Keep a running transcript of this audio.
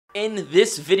In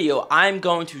this video, I'm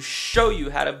going to show you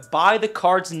how to buy the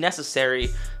cards necessary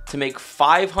to make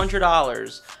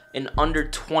 $500 in under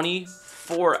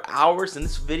 24 hours. And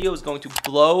this video is going to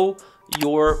blow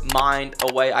your mind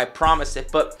away, I promise it.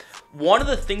 But one of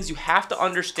the things you have to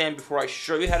understand before I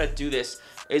show you how to do this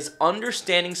is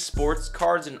understanding sports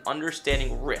cards and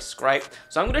understanding risk, right?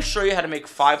 So I'm going to show you how to make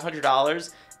 $500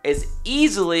 as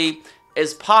easily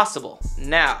as possible.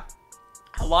 Now,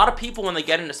 a lot of people, when they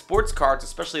get into sports cards,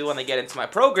 especially when they get into my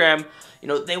program,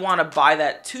 they want to buy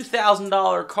that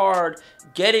 $2,000 card,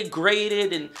 get it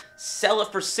graded, and sell it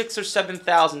for $6,000 or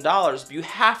 $7,000. But you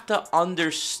have to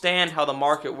understand how the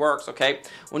market works, okay?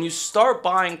 When you start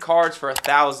buying cards for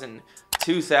 $1,000,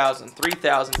 $2,000,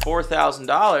 $3,000,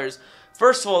 $4,000,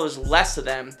 first of all, there's less of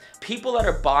them. People that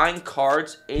are buying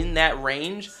cards in that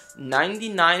range,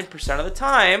 99% of the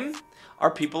time, are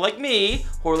people like me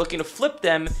who are looking to flip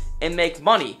them and make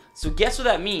money. So guess what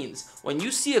that means? When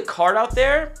you see a card out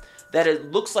there that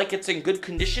it looks like it's in good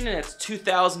condition and it's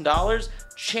 $2,000,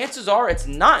 chances are it's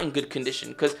not in good condition,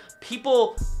 because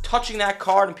people touching that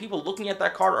card and people looking at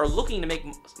that card are looking to make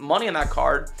money on that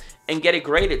card and get it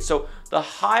graded. So the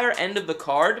higher end of the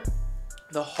card,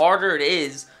 the harder it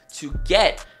is to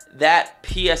get that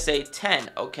PSA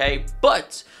 10, okay?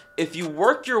 But if you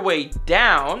work your way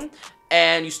down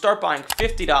and you start buying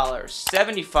 $50,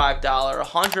 $75,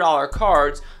 $100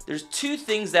 cards, there's two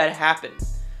things that happen.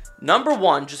 Number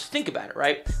one, just think about it,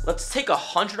 right? Let's take a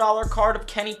 $100 card of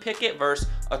Kenny Pickett versus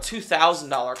a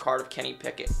 $2,000 card of Kenny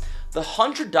Pickett. The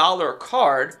 $100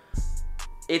 card,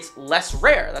 it's less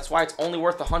rare. That's why it's only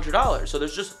worth $100. So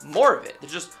there's just more of it.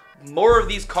 There's just more of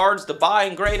these cards to buy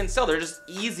and grade and sell. They're just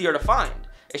easier to find.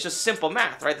 It's just simple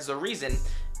math, right? There's a reason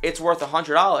it's worth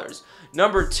 $100.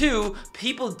 Number two,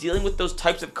 people dealing with those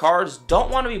types of cards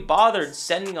don't want to be bothered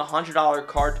sending a $100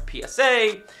 card to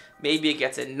PSA. Maybe it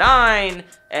gets a 9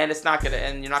 and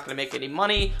you're not gonna make any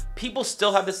money. People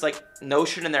still have this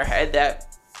notion in their head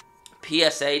that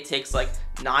PSA takes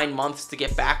 9 months to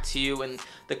get back to you, and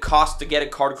the cost to get a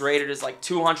card graded is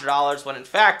 $200, when in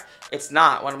fact it's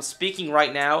not. When I'm speaking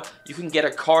right now, you can get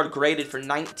a card graded for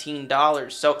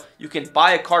 $19. So you can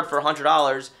buy a card for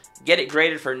 $100, get it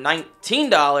graded for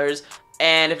 $19,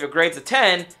 and if it grades a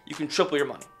 10, you can triple your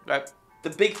money, right?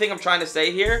 The big thing I'm trying to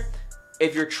say here,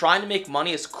 if you're trying to make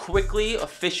money as quickly,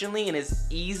 efficiently, and as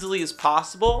easily as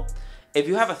possible, if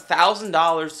you have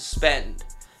 $1,000 to spend,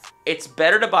 it's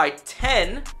better to buy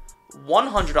 10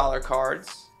 $100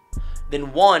 cards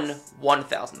than one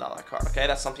 $1,000 card, okay?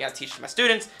 That's something I teach to my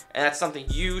students, and that's something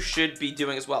you should be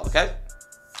doing as well, okay?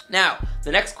 Now,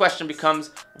 the next question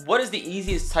becomes, what is the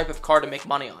easiest type of card to make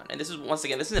money on? And this is, once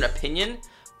again, this is an opinion,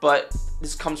 but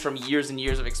this comes from years and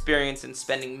years of experience and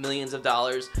spending millions of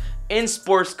dollars in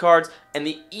sports cards. And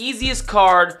the easiest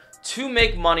card to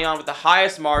make money on with the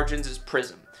highest margins is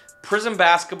Prizm. Prizm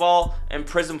basketball and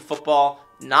Prizm football,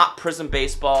 not Prizm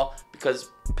baseball,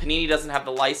 because Panini doesn't have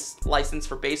the license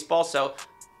for baseball, so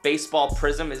baseball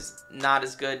Prizm is not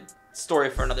as good. Story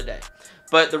for another day.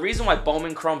 But the reason why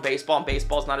Bowman Chrome baseball and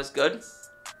baseball is not as good,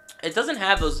 it doesn't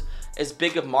have those as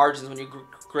big of margins when you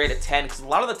grade a 10, because a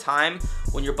lot of the time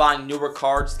when you're buying newer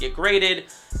cards to get graded,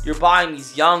 you're buying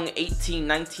these young 18,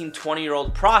 19,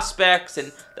 20-year-old prospects,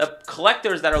 and the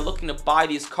collectors that are looking to buy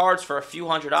these cards for a few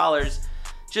 $100s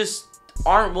just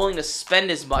aren't willing to spend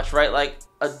as much, right? Like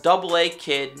a AA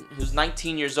kid who's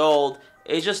 19 years old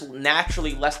is just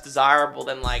naturally less desirable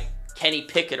than Kenny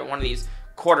Pickett or one of these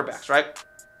quarterbacks, right?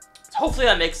 So hopefully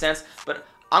that makes sense, but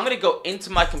I'm going to go into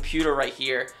my computer right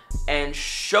here and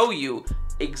show you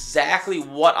exactly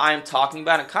what I'm talking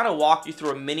about and kind of walk you through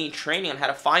a mini training on how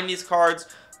to find these cards,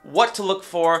 what to look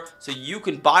for, so you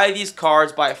can buy these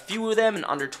cards, buy a few of them in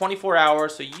under 24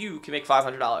 hours so you can make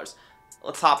 $500.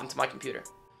 Let's hop into my computer.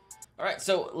 All right,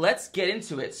 so let's get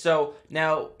into it. So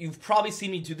now you've probably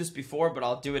seen me do this before, but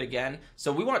I'll do it again.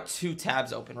 So we want two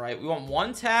tabs open, right? We want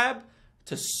one tab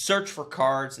to search for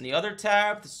cards and the other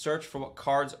tab to search for what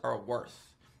cards are worth.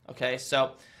 Okay,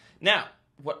 so now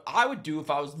what I would do if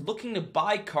I was looking to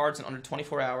buy cards in under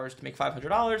 24 hours to make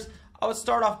 $500, I would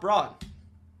start off broad.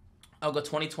 I'll go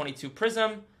 2022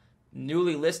 Prizm,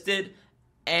 newly listed,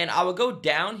 and I would go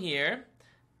down here,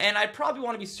 and I'd probably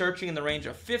want to be searching in the range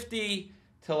of 50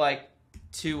 to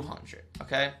 200,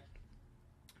 okay?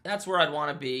 That's where I'd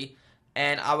want to be,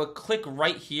 and I would click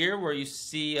right here where you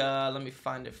see, let me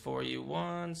find it for you,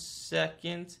 1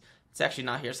 second. It's actually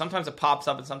not here. Sometimes it pops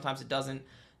up and sometimes it doesn't.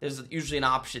 There's usually an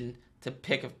option to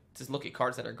look at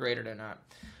cards that are graded or not.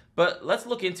 But let's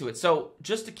look into it. So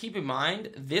just to keep in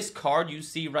mind, this card you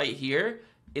see right here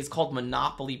is called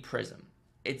Monopoly Prizm.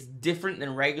 It's different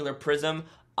than regular Prizm.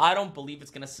 I don't believe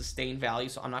it's going to sustain value,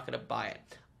 so I'm not going to buy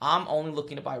it. I'm only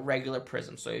looking to buy regular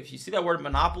Prism. So if you see that word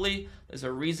Monopoly, there's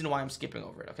a reason why I'm skipping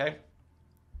over it, okay?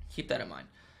 Keep that in mind.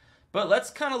 But let's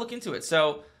kind of look into it.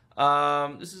 So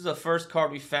this is the first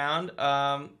card we found.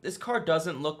 This card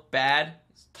doesn't look bad.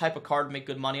 It's the type of card to make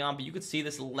good money on, but you can see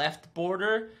this left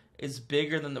border is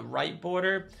bigger than the right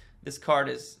border. This card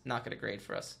is not going to grade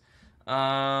for us.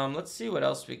 Let's see what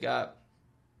else we got.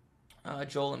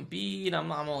 Joel Embiid.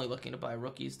 I'm only looking to buy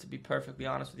rookies, to be perfectly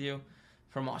honest with you.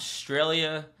 From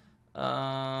Australia.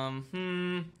 Yeah,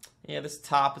 this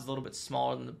top is a little bit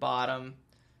smaller than the bottom.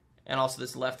 And also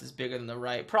this left is bigger than the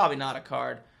right. Probably not a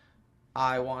card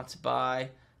I want to buy.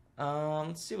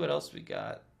 Let's see what else we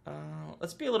got.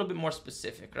 Let's be a little bit more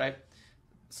specific, right?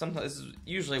 Sometimes, this is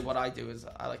usually what I do is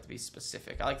I like to be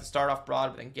specific. I like to start off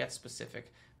broad, but then get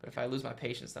specific. But if I lose my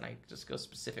patience, then I just go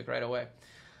specific right away.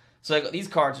 So like, these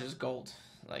cards are just gold.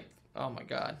 Like, oh my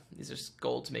god. These are just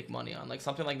gold to make money on. Like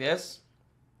something like this.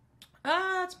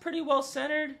 It's pretty well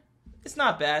centered. It's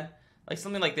not bad. Like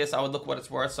something like this, I would look what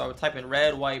it's worth. So I would type in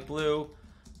red, white, blue,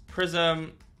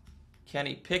 Prism,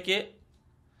 Kenny Pickett.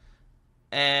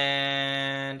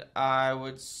 And I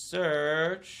would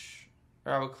search,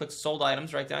 or I would click sold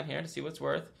items right down here to see what it's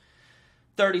worth.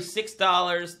 $36,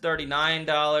 $39,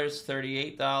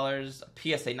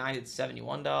 $38. PSA 9 is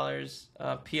 $71.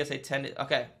 PSA 10,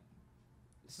 okay.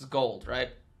 This is gold, right?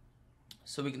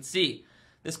 So we can see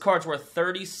this card's worth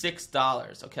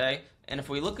 $36, okay? And if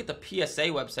we look at the PSA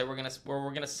website, where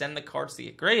we're gonna send the cards to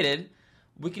get graded,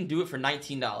 we can do it for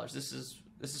 $19. This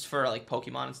is for like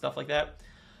Pokemon and stuff like that.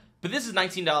 But this is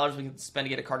 $19 we can spend to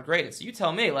get a card graded. So you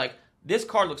tell me, like, this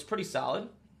card looks pretty solid,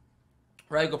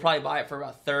 right? We'll probably buy it for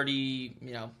about $36,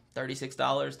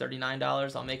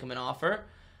 $39. I'll make them an offer.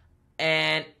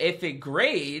 And if it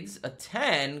grades a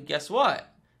 10, guess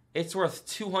what? It's worth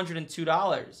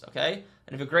 $202, okay?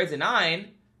 And if it grades a 9,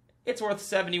 it's worth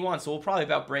 $71. So we'll probably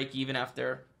about break even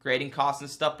after grading costs and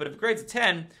stuff. But if it grades a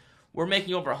 10, we're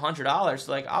making over $100.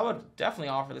 So, like, I would definitely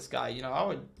offer this guy, I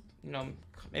would,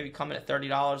 maybe come in at $30,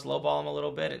 lowball him a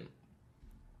little bit, and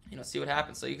see what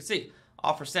happens. So you can see,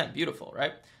 offer sent, beautiful,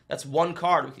 right? That's one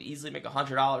card. We could easily make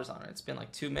 $100 on it. It's been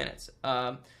like 2 minutes.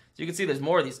 So you can see there's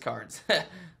more of these cards,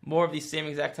 more of these same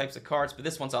exact types of cards. But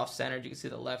this one's off centered. You can see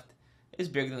the left is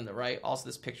bigger than the right. Also,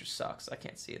 this picture sucks. I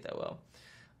can't see it that well.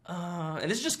 And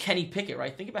this is just Kenny Pickett,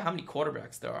 right? Think about how many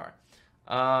quarterbacks there are.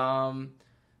 All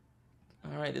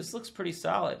right, this looks pretty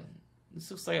solid.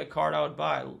 This looks like a card I would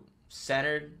buy.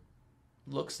 Centered.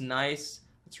 Looks nice.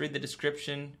 Let's read the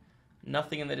description.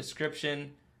 Nothing in the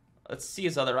description. Let's see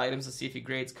his other items. Let's see if he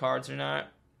grades cards or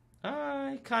not.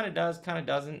 He kind of does, kind of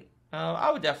doesn't. I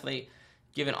would definitely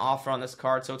give an offer on this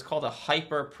card. So it's called a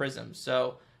Hyper Prism.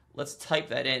 So let's type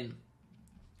that in.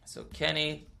 So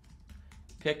Kenny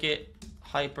Pickett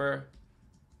Hyper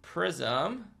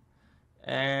Prism.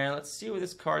 And let's see what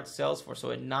this card sells for. So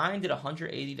at 9 did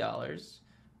 $180.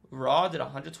 Raw did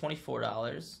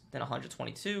 $124. Then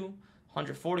 $122.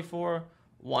 $144,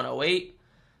 $108.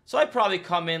 So I'd probably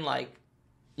come in like,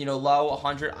 low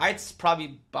 100. I'd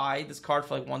probably buy this card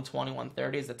for like $120,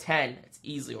 $130. As a 10, it's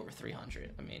easily over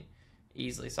 300. I mean,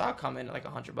 easily. So I'll come in at like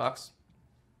 $100.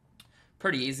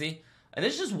 Pretty easy. And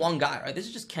this is just one guy, right? This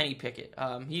is just Kenny Pickett.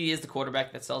 He is the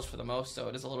quarterback that sells for the most, so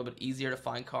it is a little bit easier to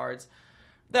find cards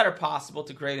that are possible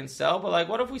to grade and sell. But like,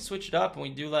 what if we switch it up and we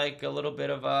do like a little bit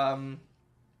of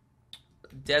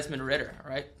Desmond Ridder,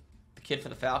 right? The kid for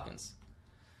the Falcons.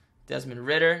 Desmond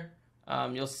Ridder.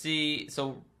 You'll see,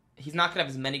 so he's not going to have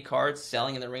as many cards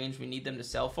selling in the range we need them to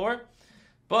sell for,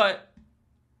 but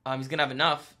he's going to have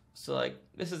enough. So, like,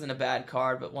 this isn't a bad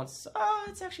card, but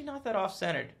it's actually not that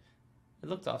off-centered. It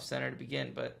looked off-centered to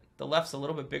begin, but the left's a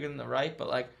little bit bigger than the right, but,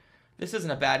 like, this isn't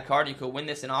a bad card. You could win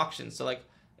this in auction. So, like,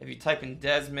 if you type in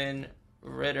Desmond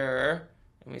Ridder,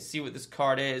 and we see what this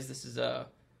card is, this is a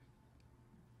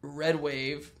Red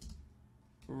Wave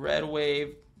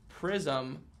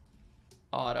Prism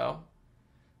auto.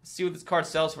 Let's see what this card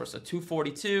sells for. So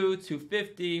 242,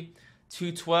 250,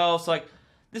 212. So like,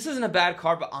 this isn't a bad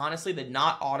card, but honestly, the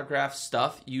not autographed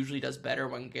stuff usually does better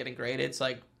when getting graded. So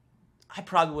like, I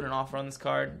probably wouldn't offer on this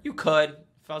card. You could.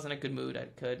 If I was in a good mood,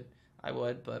 I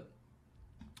would, but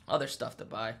other stuff to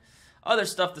buy. Other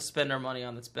stuff to spend our money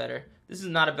on that's better. This is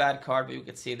not a bad card, but you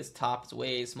can see this top is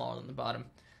way smaller than the bottom.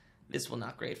 This will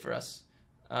not grade for us.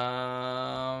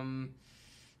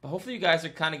 But hopefully you guys are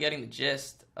kind of getting the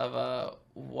gist of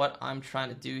what I'm trying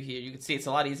to do here. You can see it's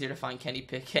a lot easier to find Kenny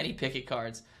Pickett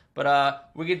cards. But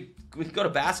we could go to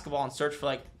basketball and search for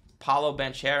like Paolo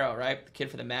Banchero, right? The kid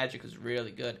for the Magic was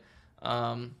really good.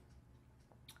 And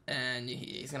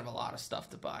he's going to have a lot of stuff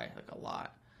to buy, like a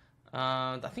lot.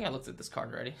 I think I looked at this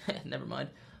card already. Never mind.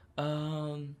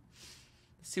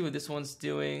 Let's see what this one's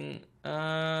doing.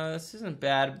 This isn't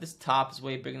bad, but this top is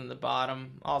way bigger than the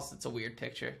bottom. Also, it's a weird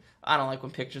picture. I don't like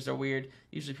when pictures are weird.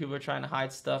 Usually people are trying to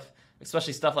hide stuff,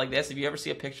 especially stuff like this. If you ever see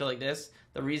a picture like this,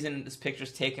 the reason this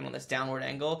picture's taken on this downward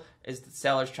angle is the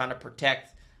seller's trying to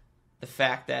protect the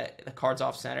fact that the card's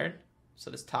off-centered. So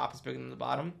this top is bigger than the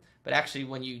bottom. But actually,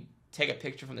 when you take a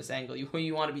picture from this angle, you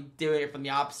want to be doing it from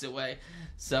the opposite way.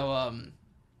 So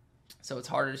so it's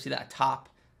harder to see that top.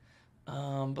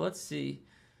 But let's see.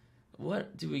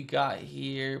 What do we got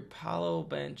here? Paolo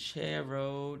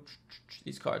Banchero.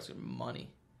 These cards are money.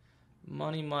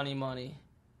 Money, money, money.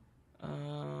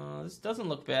 This doesn't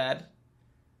look bad.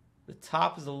 The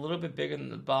top is a little bit bigger than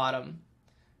the bottom.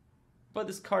 But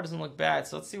this card doesn't look bad.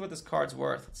 So let's see what this card's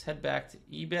worth. Let's head back to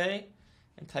eBay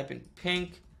and type in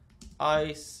Pink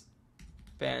Ice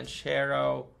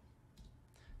Banchero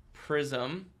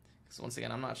Prism. Because once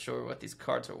again, I'm not sure what these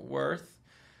cards are worth.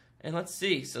 And let's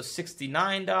see. So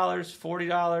 $69, $40,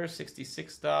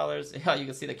 $66. Yeah, you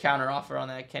can see the counter offer on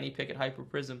that Kenny Pickett Hyper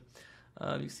Prism.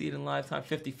 You can see it in live time.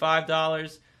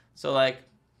 $55. So like,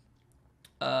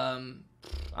 I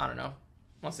don't know.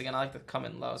 Once again, I like to come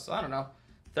in low. So I don't know.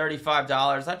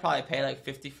 $35. I'd probably pay like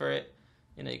 $50 for it.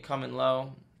 You know, you come in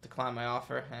low, decline my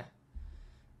offer.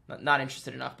 Not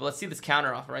interested enough. But let's see this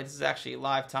counter offer, right? This is actually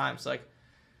live time. So like,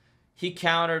 he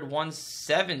countered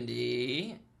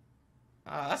 170.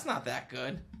 That's not that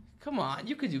good. Come on,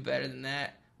 you could do better than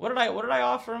that. What did I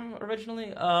offer him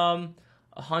originally?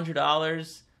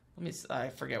 $100. I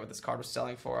forget what this card was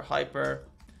selling for. Hyper,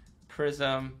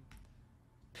 Prism,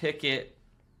 Pickett.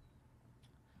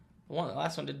 The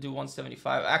last one did do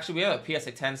 175. Actually, we have a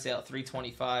PSA 10 sale at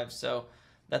 325. So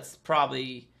that's we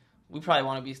probably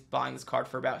want to be buying this card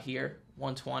for about here,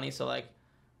 120. So like,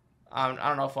 I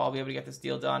don't know if I'll be able to get this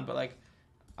deal done, but like,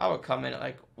 I would come in at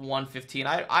like 115.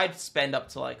 I'd spend up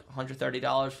to like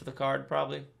 $130 for the card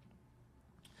probably.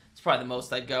 It's probably the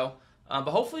most I'd go. But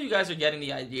hopefully you guys are getting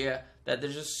the idea that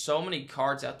there's just so many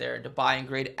cards out there to buy and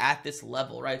grade at this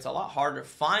level, right? It's a lot harder to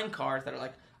find cards that are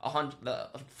like $500,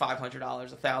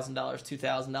 $1,000,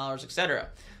 $2,000, etc.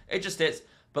 It just is.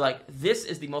 But like, this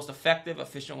is the most effective,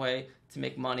 efficient way to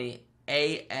make money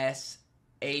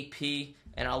ASAP.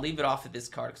 And I'll leave it off of this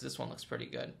card because this one looks pretty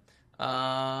good.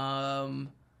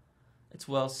 It's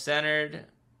well centered.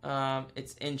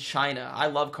 It's in China. I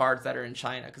love cards that are in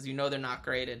China because you know they're not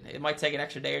graded. It might take an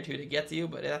extra day or two to get to you,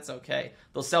 but that's okay.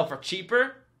 They'll sell for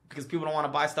cheaper because people don't want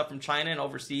to buy stuff from China and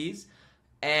overseas.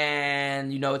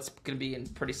 And you know it's going to be in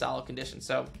pretty solid condition.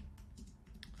 So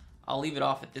I'll leave it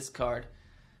off at this card.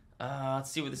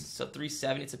 Let's see what this is. So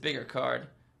 370. It's a bigger card.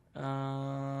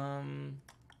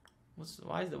 What's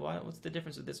the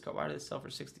difference with this card? Why did it sell for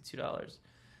 $62?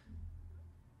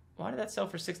 Why did that sell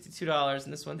for $62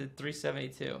 and this one did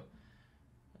 $372?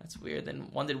 That's weird. Then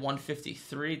one did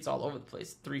 $153. It's all over the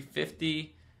place.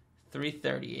 $350,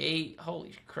 $338.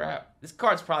 Holy crap! This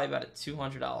card's probably about a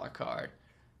 $200 card,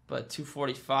 but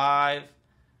 $245,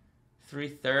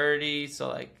 $330. So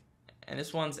like, and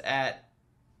this one's at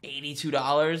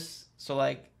 $82. So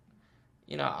like,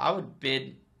 you know, I would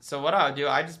bid. So what I would do,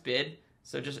 I just bid.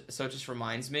 So it just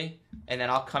reminds me, and then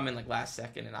I'll come in like last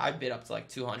second, and I bid up to like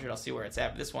 200. I'll see where it's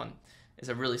at. But this one is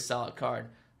a really solid card,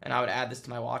 and I would add this to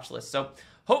my watch list. So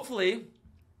hopefully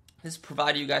this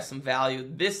provided you guys some value.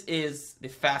 This is the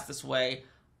fastest way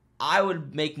I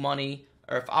would make money,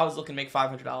 or if I was looking to make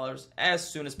 $500 as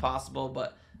soon as possible.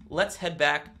 But let's head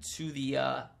back to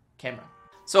the camera.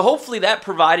 So hopefully that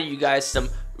provided you guys some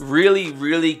really,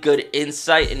 really good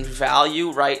insight and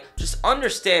value, right? Just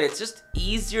understand it's just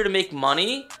easier to make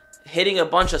money hitting a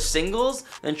bunch of singles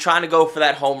than trying to go for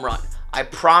that home run. I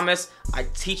promise. I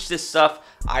teach this stuff.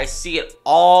 I see it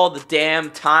all the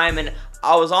damn time. And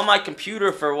I was on my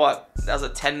computer for what? That was a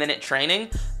 10-minute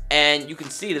training. And you can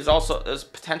see there's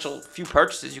potential few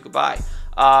purchases you could buy.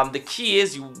 The key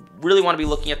is you really want to be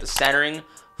looking at the centering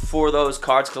for those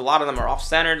cards because a lot of them are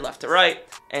off-centered, left to right,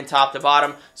 and top to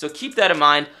bottom. So keep that in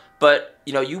mind. But,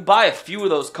 you know, you buy a few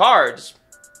of those cards,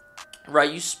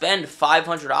 right? You spend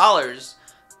 $500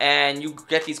 and you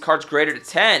get these cards graded at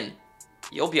 10,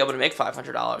 you'll be able to make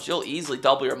 $500. You'll easily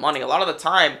double your money. A lot of the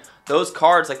time, those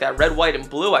cards like that red, white, and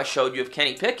blue I showed you of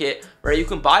Kenny Pickett, right? You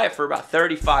can buy it for about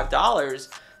 $35,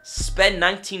 spend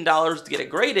 $19 to get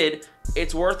it graded.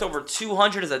 It's worth over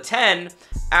 $200 as a 10.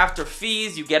 After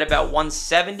fees, you get about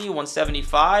 $170,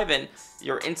 $175, and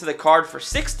you're into the card for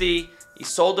 $60. You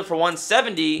sold it for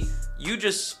 $170. You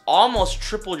just almost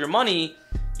tripled your money.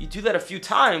 You do that a few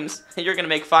times, and you're going to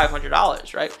make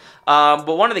 $500, right?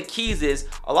 But one of the keys is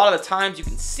a lot of the times you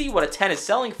can see what a 10 is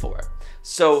selling for.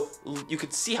 So you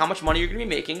could see how much money you're going to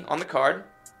be making on the card.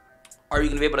 are you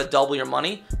going to be able to double your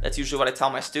money? That's usually what I tell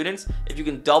my students. If you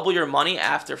can double your money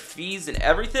after fees and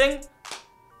everything,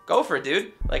 go for it,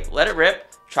 dude. Like, let it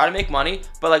rip. Try to make money.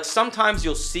 But like, sometimes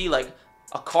you'll see like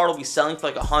a card will be selling for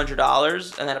like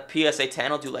 $100, and then a PSA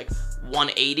 10 will do like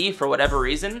 180 for whatever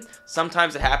reason.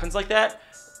 Sometimes it happens like that.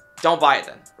 Don't buy it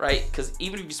then, right? Because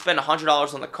even if you spend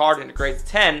 $100 on the card and it grades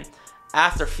 10,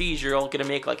 after fees, you're only gonna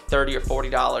make like $30 or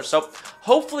 $40. So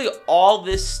hopefully all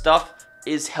this stuff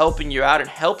is helping you out and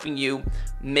helping you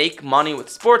make money with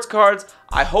sports cards.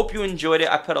 I hope you enjoyed it.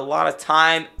 I put a lot of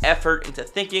time, effort into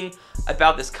thinking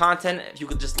about this content. If you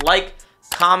could just like,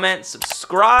 comment,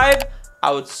 subscribe,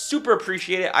 I would super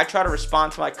appreciate it. I try to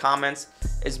respond to my comments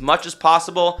as much as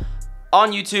possible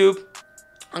on YouTube.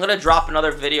 I'm going to drop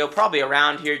another video probably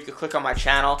around here. You can click on my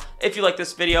channel. If you like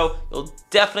this video, you'll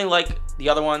definitely like the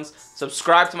other ones.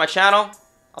 Subscribe to my channel.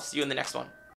 I'll see you in the next one.